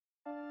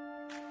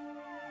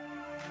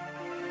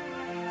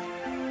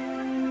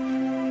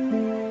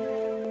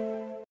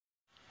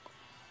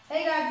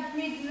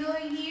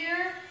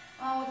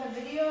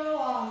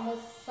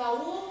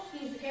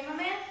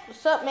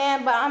up,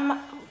 man, but I'm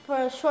for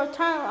a short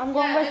time. I'm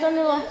going with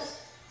Danilo.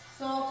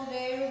 So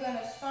today we're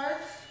gonna start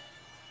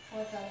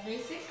with a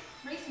basic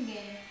racing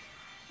game.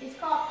 It's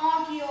called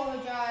Anki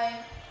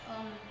Overdrive.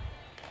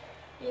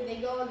 Here they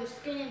go. They're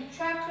skinning the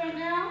tracks right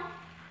now,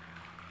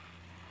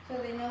 so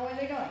they know where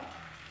they're going.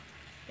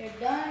 They're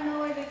done, know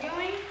where they're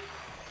going.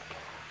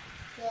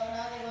 So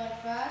now they're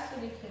going fast, so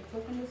they can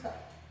cooking this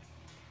up.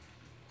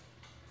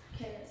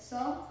 Okay,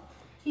 so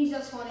he's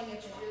just holding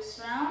it to this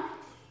round.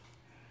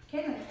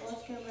 Okay, then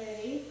let's get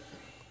ready.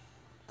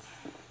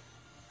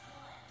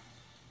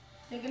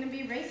 They're gonna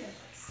be racing.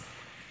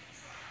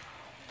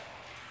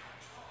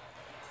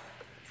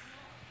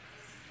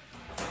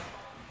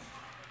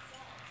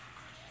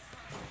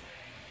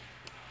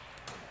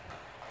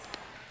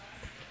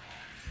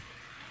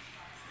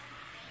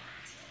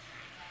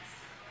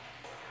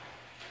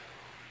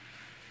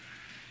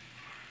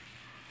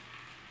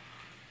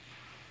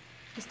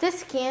 Is this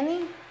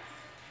scanning?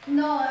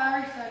 No, I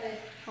already started.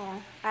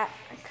 Oh,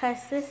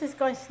 because this is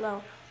going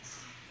slow.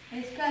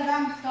 It's because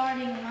I'm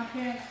starting my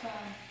parents' phone.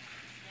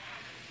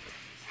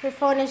 Her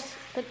phone is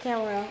the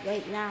camera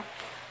right now.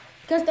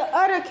 Because the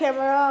other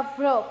camera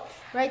broke,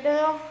 right,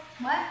 Daniel?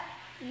 What?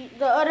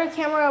 The other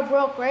camera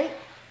broke, right?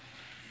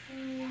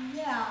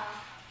 Yeah.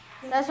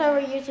 That's why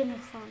we're using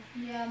his phone.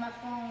 Yeah, my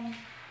phone.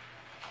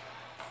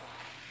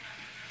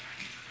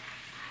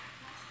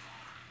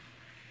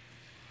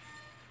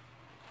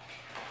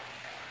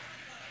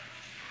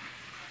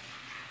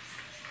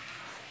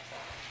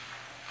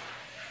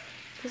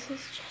 This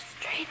is just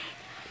training.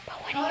 But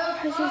when he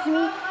pushes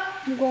me,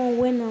 I'm going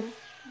to win him.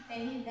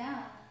 Okay, he's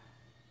down.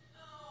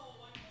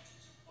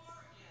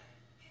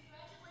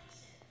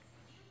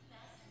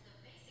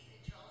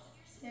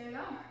 There we go.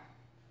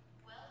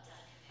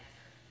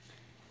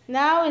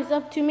 Now it's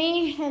up to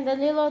me and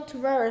Danilo to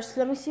reverse.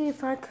 Let me see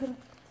if I could.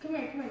 Come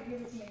here,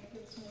 give it to me,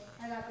 give it to me.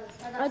 I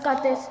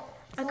got this.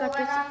 I got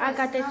this. I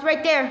got this.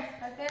 Right there.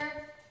 Right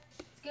there.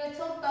 Let's get a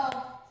tilt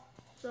though.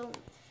 So.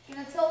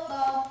 Get a tilt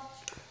though.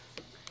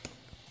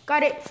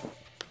 Got it.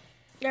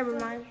 Never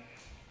mind.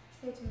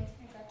 Give it to me.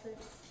 I got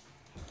this.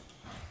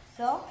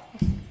 So,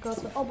 let's go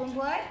to open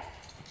play.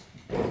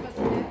 Let's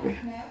go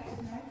to next.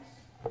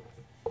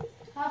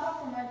 How about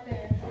from right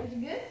there? Is it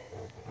good?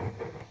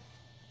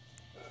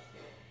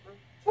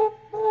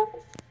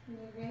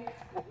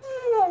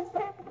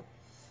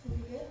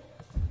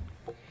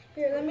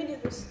 Here, let me do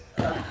this.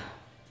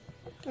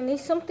 I need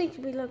something to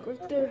be like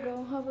right there.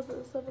 Go. How about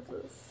this? How about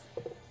this?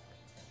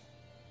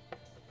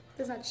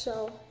 Does not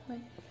show. Like,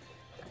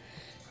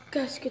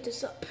 guys, get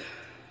this up.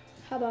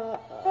 How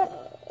about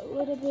a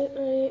little bit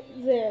right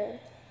there?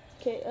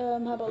 Okay. How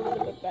about a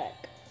little bit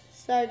back?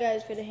 Sorry,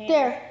 guys, for the hand.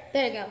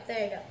 There you go.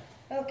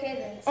 Okay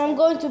then. So I'm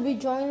going to be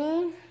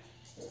joining.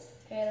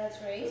 Okay, let's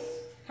race.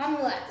 How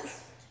many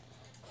laps?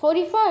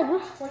 45, bro.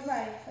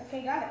 45.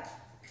 Okay, got it.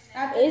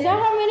 Is that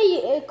how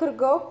many it could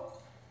go?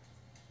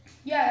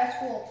 Yeah, that's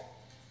cool.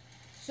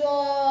 So,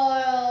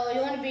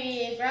 you want to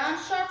be ground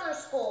shock or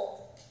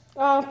skull?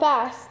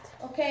 Fast.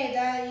 Okay,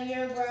 that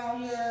you're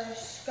ground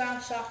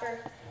shocker.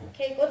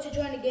 Okay, go to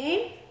join the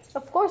game.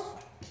 Of course.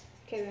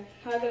 Okay then,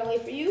 I'm gonna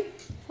wait for you.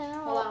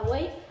 Hold on,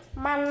 wait.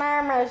 My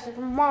name is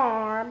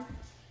Mom.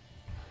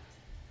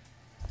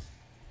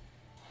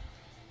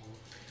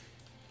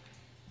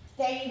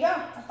 There you go.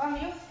 I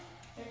found you.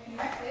 You're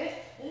connected.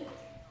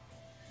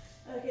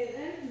 Okay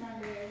then,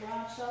 remember your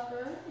ground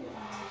shocker. You're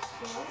on your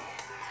skill.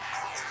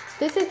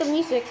 This is the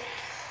music.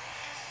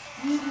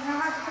 You do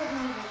not have to put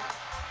music.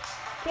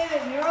 Okay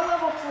then, you're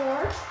level 4.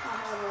 I'm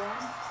level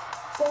 1.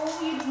 So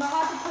you do not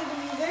have to play the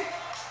music.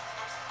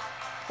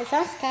 It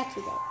sounds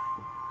catchy though.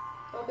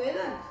 Okay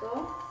then, so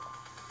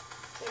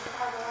there's the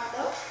power around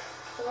up.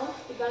 So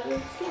you got your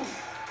skin.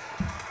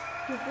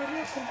 Your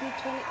video could be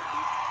 20.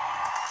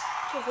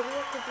 Your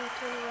video could be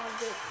 21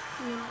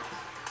 minutes.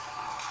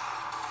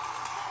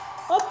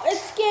 Oh,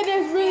 it's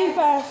scanning really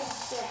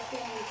fast. Yeah,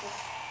 skin really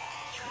fast.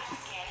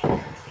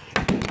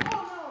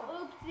 Oh no!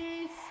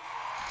 Oopsies.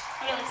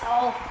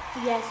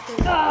 Yes,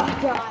 please. Oh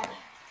God.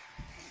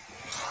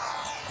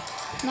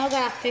 Now I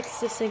gotta fix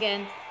this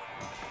again.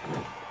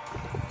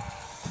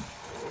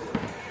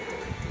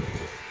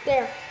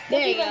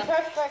 There you go.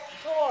 Perfect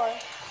tour.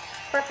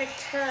 Perfect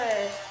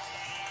tour.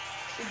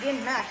 We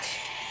didn't match.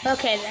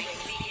 Okay then.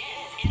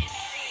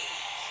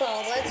 So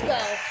let's go.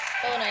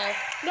 Oh no.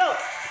 No.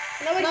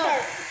 Nobody No.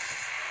 starts.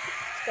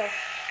 Let's go.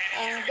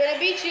 I'm gonna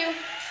beat you.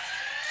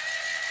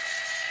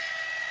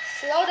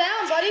 Slow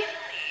down, buddy.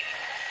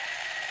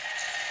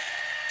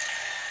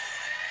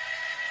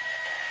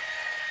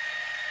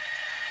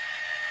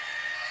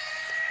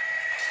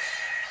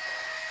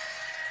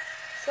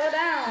 Slow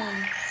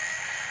down.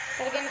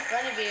 Gotta get in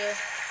front of you.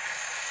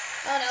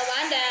 Oh no,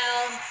 I'm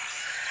down.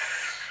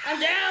 I'm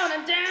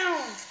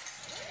down.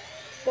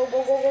 Go,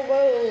 go, go, go,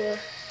 go.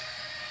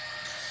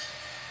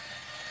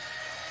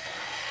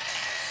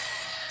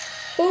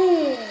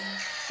 Boom.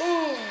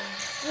 Boom.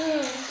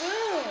 Boom.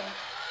 Boom.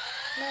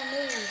 No,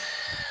 move.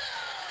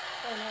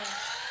 Oh no.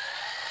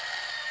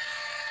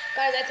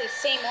 Guys, that's the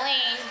same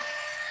lane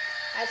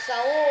as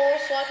Saul,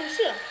 so I can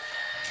shoot him.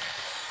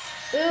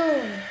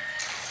 Boom.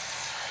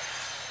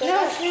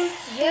 No.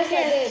 Yes,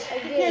 I did. I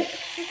did.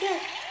 You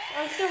can't.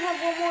 I still have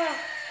one more.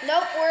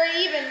 Nope, we're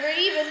even. We're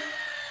even.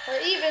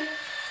 We're even.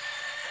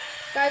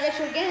 Gotta get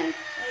you again.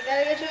 I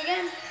gotta get you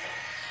again.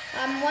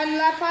 I'm one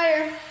lap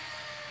higher.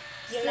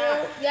 You're Still,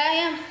 not. yeah, I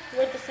am.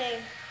 We're the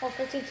same. Oh,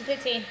 15 to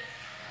 15.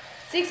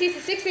 60 to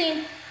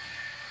 16.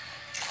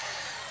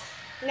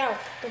 No.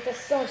 But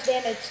that's so much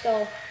damage,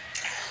 though.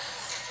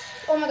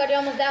 Oh my god, you're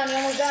almost down. You're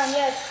almost down.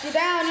 Yes, you're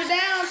down. You're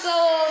down,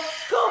 Solo.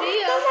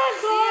 See ya. Come on,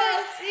 See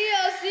ya. See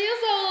ya. See ya,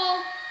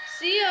 Solo.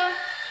 See ya.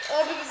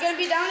 Oh, but you're gonna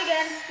be down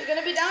again. You're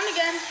gonna be down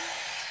again.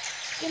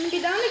 You're gonna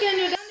be down again.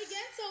 You're down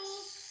again, Solo.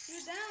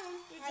 You're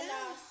down. You're I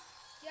down. lost.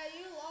 Yeah,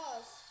 you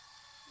lost.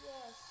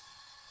 Yes.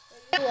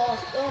 You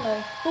lost. Oh no.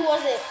 Who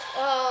was it?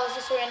 Oh, it's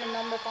just a random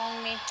number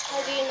calling me.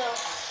 How do you know?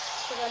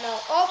 Because I know.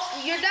 Oh,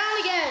 you're down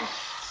again.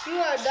 You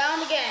are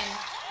down again.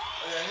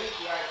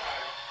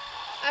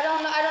 I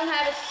don't know. I don't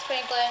have it,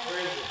 Franklin. Where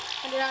is it?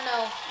 I do not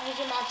know. I'm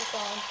using monster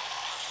phone.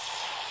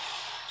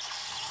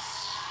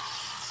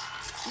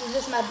 This is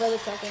just my brother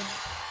talking.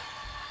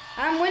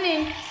 I'm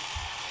winning.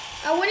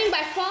 I'm winning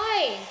by 5.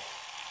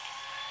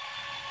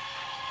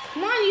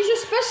 Come on, use your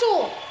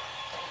special.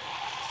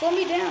 Slow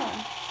me down.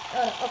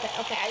 Oh, no.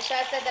 Okay. I should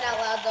have said that out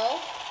loud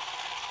though.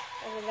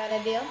 That was a bad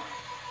idea.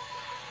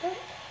 Okay.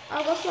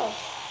 I'll go slow.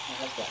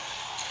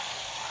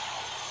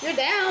 You're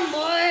down,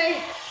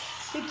 boy.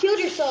 You killed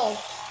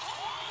yourself.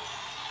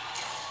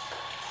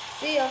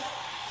 See ya.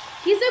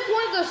 He's like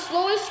one of the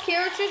slowest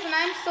characters and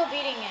I'm still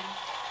beating him.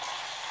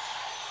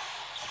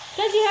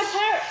 Because you have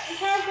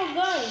powerful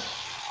guns.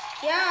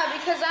 Yeah,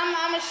 because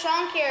I'm a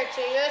strong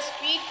character. You're a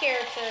speed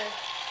character.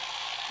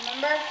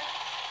 Remember?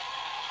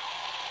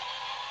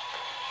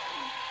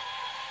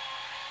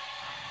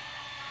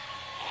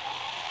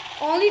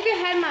 Only if you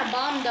had my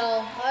bomb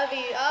though.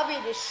 I'll be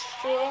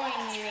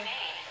destroying you.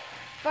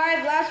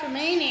 5 laps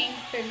remaining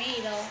for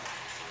me though.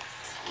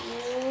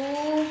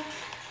 Ooh.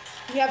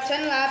 You have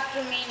 10 laps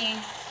remaining.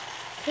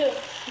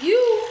 You?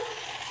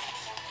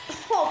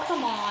 Oh,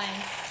 come on.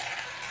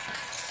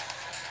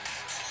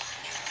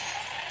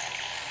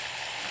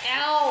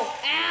 Ow,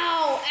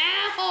 ow,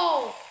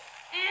 ow.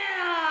 Ow.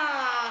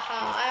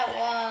 I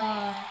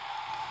won.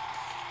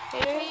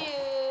 Here he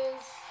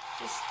is.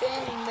 Just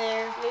standing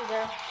there.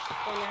 Loser.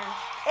 Winner.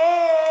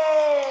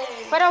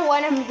 Hey! But I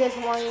won him this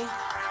morning.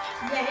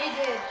 Yeah, he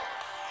did.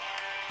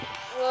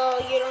 Well,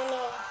 you don't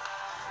know.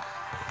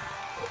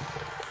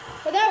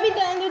 But that'll be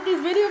the end of this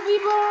video,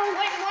 people.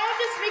 Wait, why don't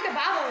you just make a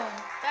battle one?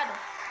 Battle.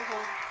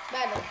 Okay.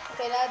 Battle.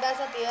 Okay, that's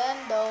at the end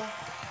though.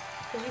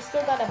 Because we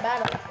still got a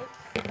battle.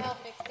 I'll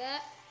fix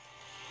that.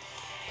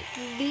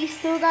 We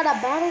still got a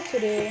battle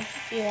today.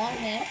 If you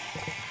want it.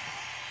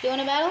 You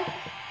want a battle?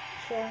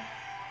 Sure.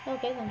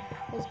 Okay then.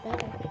 Let's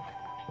battle.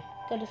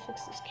 Gotta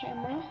fix this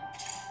camera.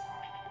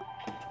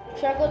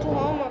 Should I go to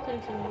home or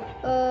continue?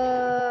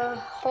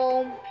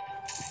 Home.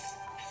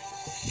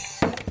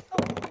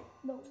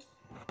 No.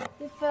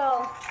 It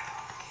fell.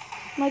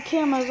 My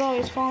camera's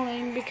always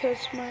falling because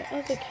my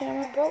other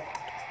camera broke.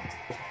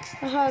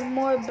 I had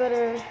more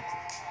better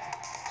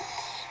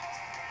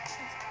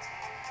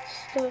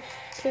stuff.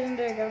 Okay, then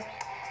there you go.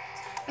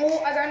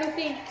 Oh, I got a new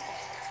thing.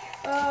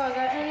 Oh, I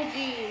got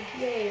energy.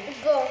 Yay.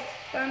 Let's go.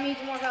 That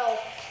needs more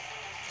health.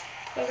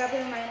 I got put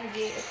in my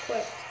energy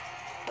equipped.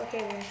 Okay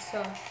then, so.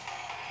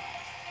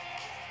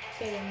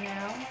 Okay then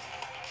now.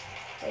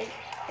 Wait,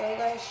 okay,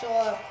 guys show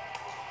up.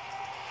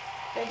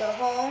 Okay, go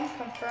home,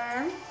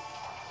 confirm.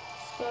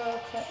 Let's go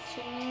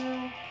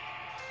continue.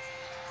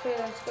 Okay,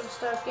 let's go to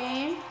start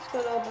game. Let's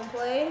go to open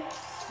play.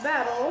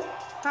 Battle.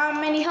 How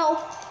many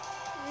health?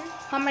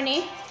 How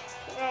many?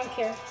 I don't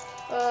care.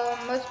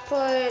 Let's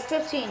put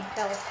 15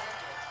 health.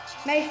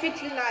 Maybe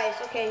 15 lives.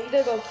 Okay, you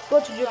gotta go. Go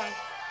to join.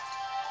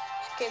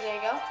 Okay, there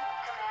you go.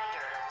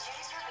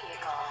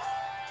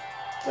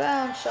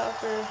 Ground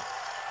shocker.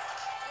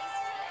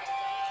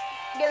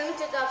 Okay, let me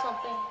take out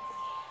something.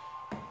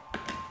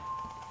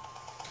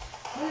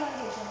 We don't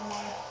do this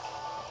anymore.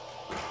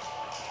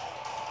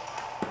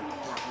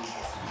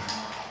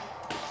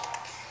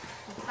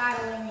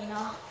 Battling me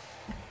now.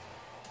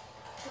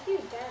 What do you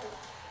battle?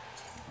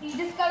 You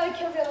just gotta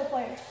kill the other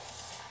player.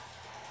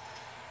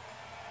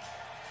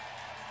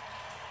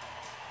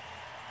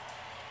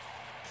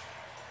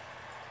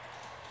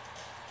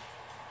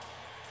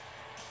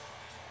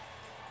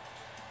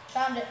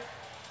 Found it.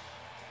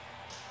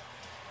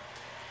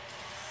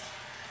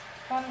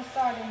 Found the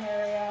starting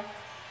area.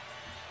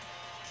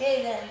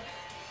 Okay then.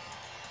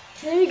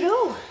 There you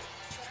go.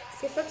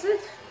 Guess that's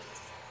it.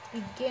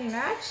 Begin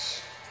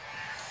match.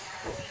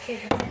 Okay.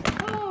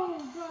 Oh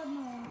god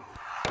no.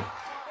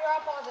 Here,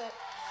 I'll pause it.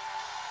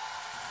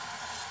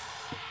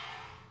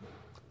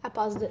 I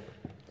paused it.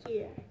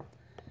 Yeah.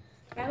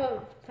 I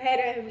hope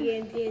better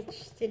being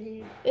interested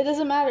in. It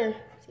doesn't matter.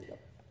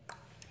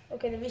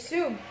 Okay, then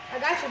resume. I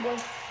got you, boy.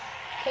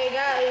 Okay,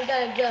 you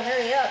gotta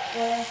hurry up,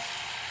 boy.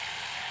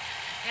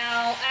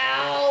 Ow,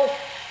 ow,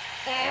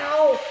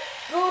 ow.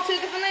 Go to a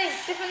different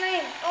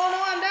lane, Oh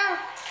no, I'm down.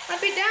 Might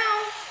be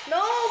down.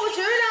 No, but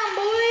you're down,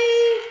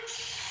 boy.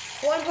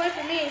 1 point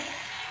for me.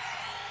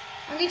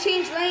 I'm gonna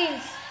change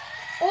lanes.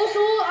 Also,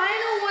 I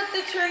know what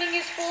the turning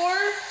is for.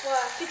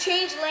 What? To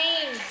change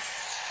lanes.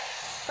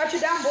 Got you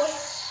down, boy.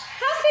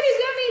 How could you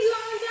get me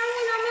long down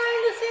when I'm not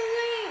in the same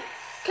lane?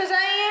 Because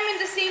I am in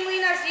the same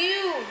lane as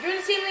you. You're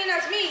in the same lane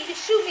as me. You can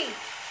shoot me.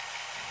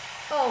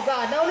 Oh,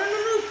 God. No.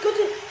 Go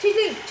to change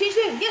lane. Change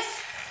lane. Yes.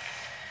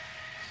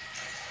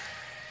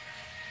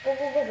 Go.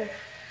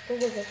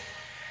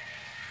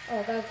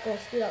 Oh, gotta go.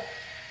 Speed up.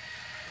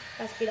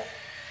 Gotta speed up.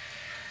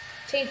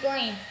 Change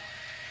lane.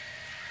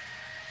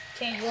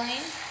 Change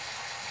lane.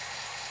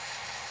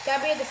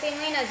 Gotta be in the same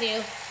lane as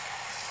you.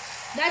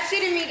 That's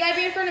shooting me. Gotta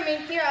be in front of me.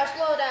 Here, I'll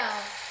slow down.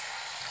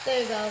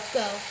 There you go. Let's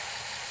go.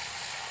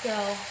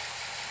 Go.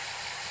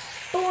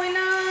 Boy,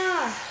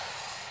 nah.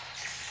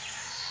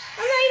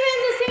 I'm not even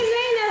in the same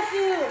lane as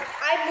you.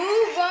 I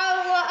moved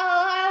while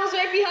I was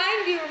right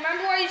behind you.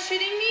 Remember why you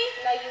shooting me?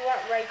 No, you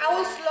weren't right. I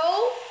was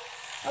slow.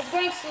 I was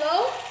going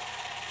slow.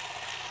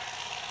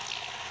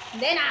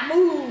 Then I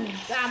moved.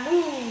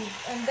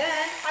 And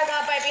then I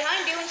got right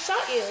behind you and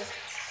shot you.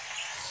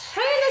 How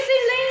are you in the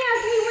same lane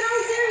as me when I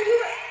was there? You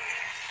were...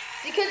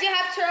 Because you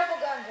have turbo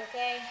guns,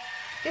 okay?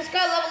 Just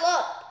gotta level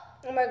up.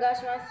 Oh my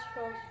gosh, my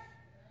scrolls.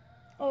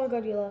 Oh my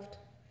god, you left.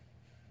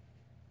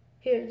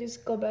 Here,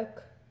 just go back.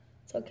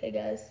 It's okay,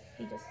 guys.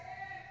 He just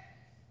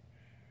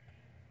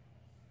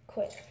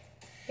quit.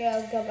 Yeah,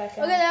 I'll go back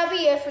on. Okay, that'll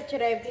be it for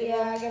today, people.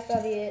 Yeah, I guess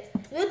that'll be it.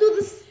 We'll do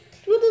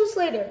this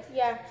later.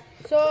 Yeah.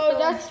 So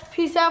that's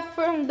peace out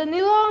from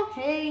Danilo.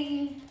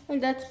 Hey.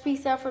 And that's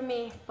peace out from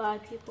me. Bye,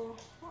 people.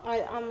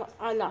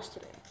 I lost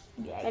today.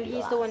 Yeah, and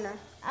he's the winner.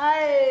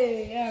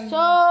 I am.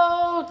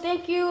 So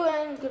thank you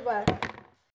and goodbye.